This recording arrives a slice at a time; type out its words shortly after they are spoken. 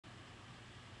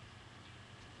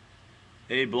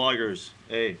Hey bloggers,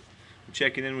 hey, I'm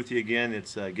checking in with you again.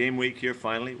 It's game week here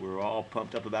finally. We're all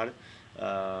pumped up about it.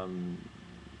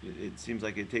 It seems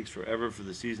like it takes forever for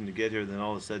the season to get here, then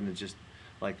all of a sudden it's just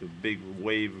like a big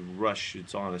wave rush.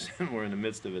 It's on us and we're in the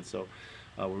midst of it. So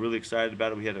we're really excited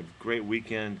about it. We had a great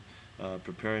weekend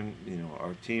preparing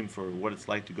our team for what it's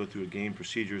like to go through a game,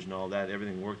 procedures and all that.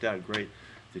 Everything worked out great.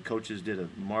 The coaches did a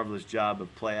marvelous job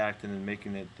of play acting and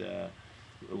making it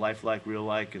lifelike, real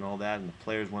like, and all that, and the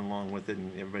players went along with it,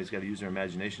 and everybody's got to use their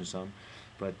imagination some.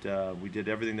 But we did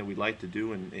everything that we'd like to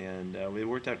do, and it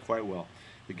worked out quite well.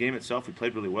 The game itself, we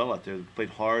played really well out there. We played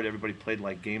hard. Everybody played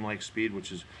like game-like speed,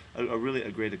 which is really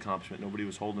a great accomplishment. Nobody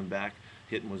was holding back.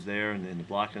 Hitting was there, and the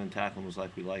blocking and tackling was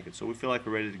like we like it. So we feel like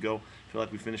we're ready to go. Feel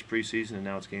like we finished preseason, and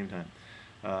now it's game time.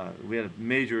 We had a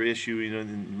major issue,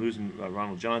 in losing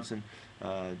Ronald Johnson,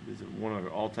 one of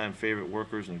our all-time favorite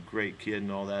workers and a great kid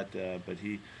and all that. But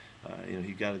he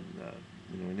got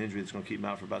an injury that's going to keep him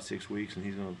out for about 6 weeks, and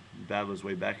he's going to battle his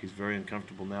way back. He's very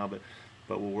uncomfortable now, but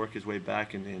will work his way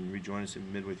back and rejoin us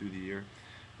midway through the year.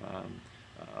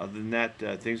 Other than that,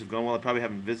 things have gone well. I probably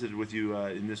haven't visited with you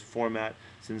in this format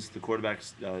since the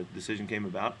quarterback's decision came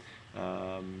about.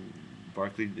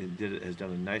 Barkley has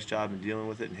done a nice job in dealing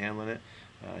with it and handling it.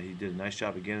 He did a nice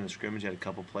job again in the scrimmage. Had a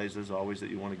couple plays, as always, that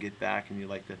you want to get back and you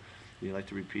like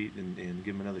to repeat and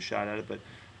give him another shot at it. But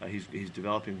he's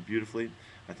developing beautifully.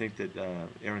 I think that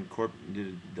Aaron Corp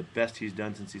did the best he's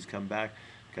done since he's come back.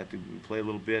 Got to play a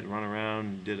little bit, run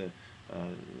around,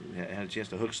 had a chance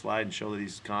to hook slide and show that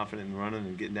he's confident in running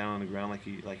and getting down on the ground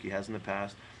like he has in the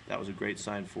past. That was a great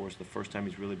sign for us. The first time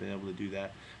he's really been able to do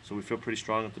that. So we feel pretty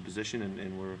strong at the position,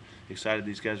 and we're excited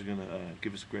these guys are going to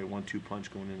give us a great 1-2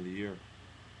 punch going into the year.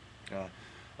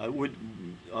 I would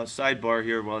sidebar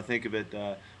here while I think of it.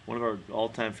 One of our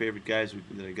all-time favorite guys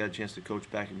that I got a chance to coach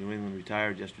back in New England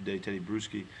retired yesterday, Teddy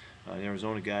Bruschi, an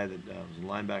Arizona guy that was a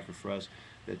linebacker for us.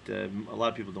 That a lot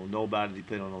of people don't know about it. He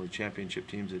played on all the championship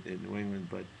teams at New England,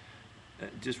 but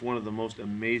just one of the most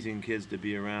amazing kids to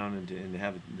be around and to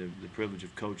have the privilege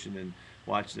of coaching and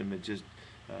watching him. It just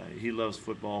he loves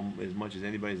football as much as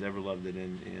anybody's ever loved it,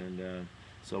 and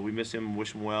so we miss him,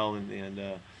 wish him well, and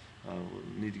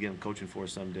need to get him coaching for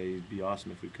us someday. It'd be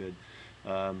awesome if we could.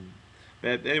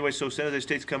 But anyway, so San Jose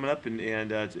State's coming up, and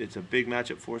it's a big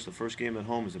matchup for us. The first game at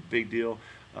home is a big deal.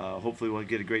 Hopefully we'll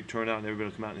get a great turnout, and everybody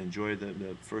will come out and enjoy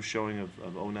the first showing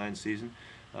of 09 season.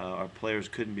 Our players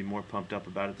couldn't be more pumped up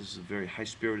about it. This is a very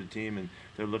high-spirited team, and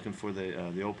they're looking for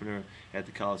the opener at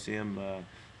the Coliseum.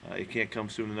 It can't come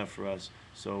soon enough for us.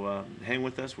 So hang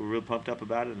with us. We're real pumped up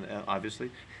about it, obviously,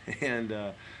 and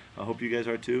I hope you guys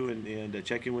are too. And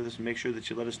check in with us and make sure that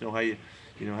you let us know how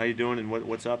you're doing and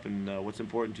what's up and what's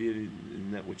important to you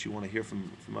and what you want to hear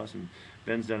from us. And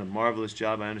Ben's done a marvelous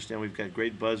job. I understand we've got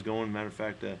great buzz going. Matter of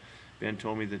fact, Ben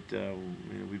told me that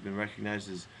we've been recognized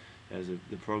as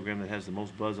the program that has the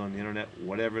most buzz on the internet.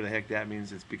 Whatever the heck that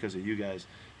means, it's because of you guys,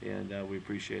 and we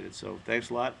appreciate it. So thanks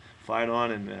a lot. Fight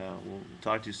on, and we'll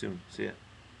talk to you soon. See ya.